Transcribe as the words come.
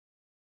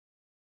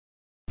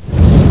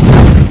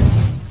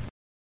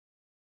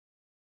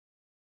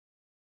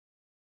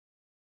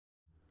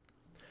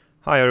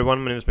Hi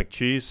everyone, my name is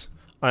McCheese.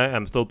 I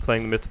am still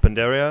playing the Myth of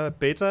Pandaria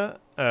beta,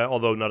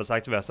 although not as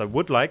active as I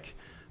would like,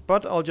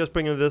 but I'll just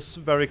bring you this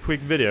very quick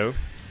video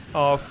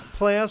of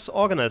players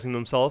organizing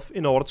themselves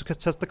in order to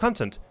test the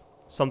content.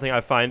 Something I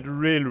find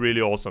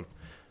really awesome.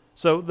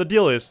 So the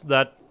deal is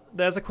that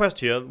there's a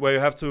quest here where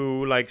you have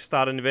to like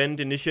start an event,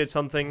 initiate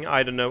something,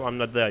 I don't know, I'm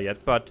not there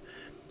yet, but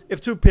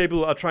if two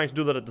people are trying to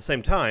do that at the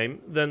same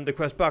time, then the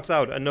quest bugs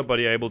out and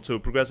nobody are able to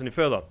progress any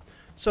further.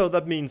 So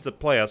that means that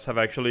players have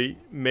actually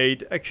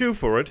made a queue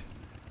for it.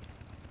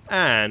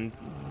 And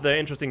the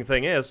interesting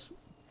thing is,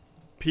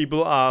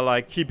 people are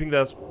like keeping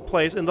their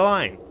place in the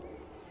line.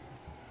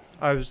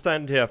 I've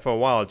stand here for a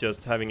while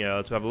just having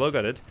to have a look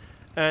at it,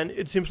 and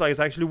it seems like it's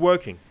actually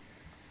working.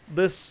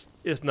 This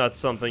is not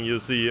something you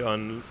see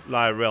on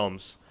live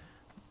realms.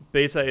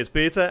 Beta is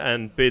beta,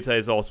 and beta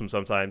is awesome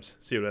sometimes.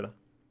 See you later.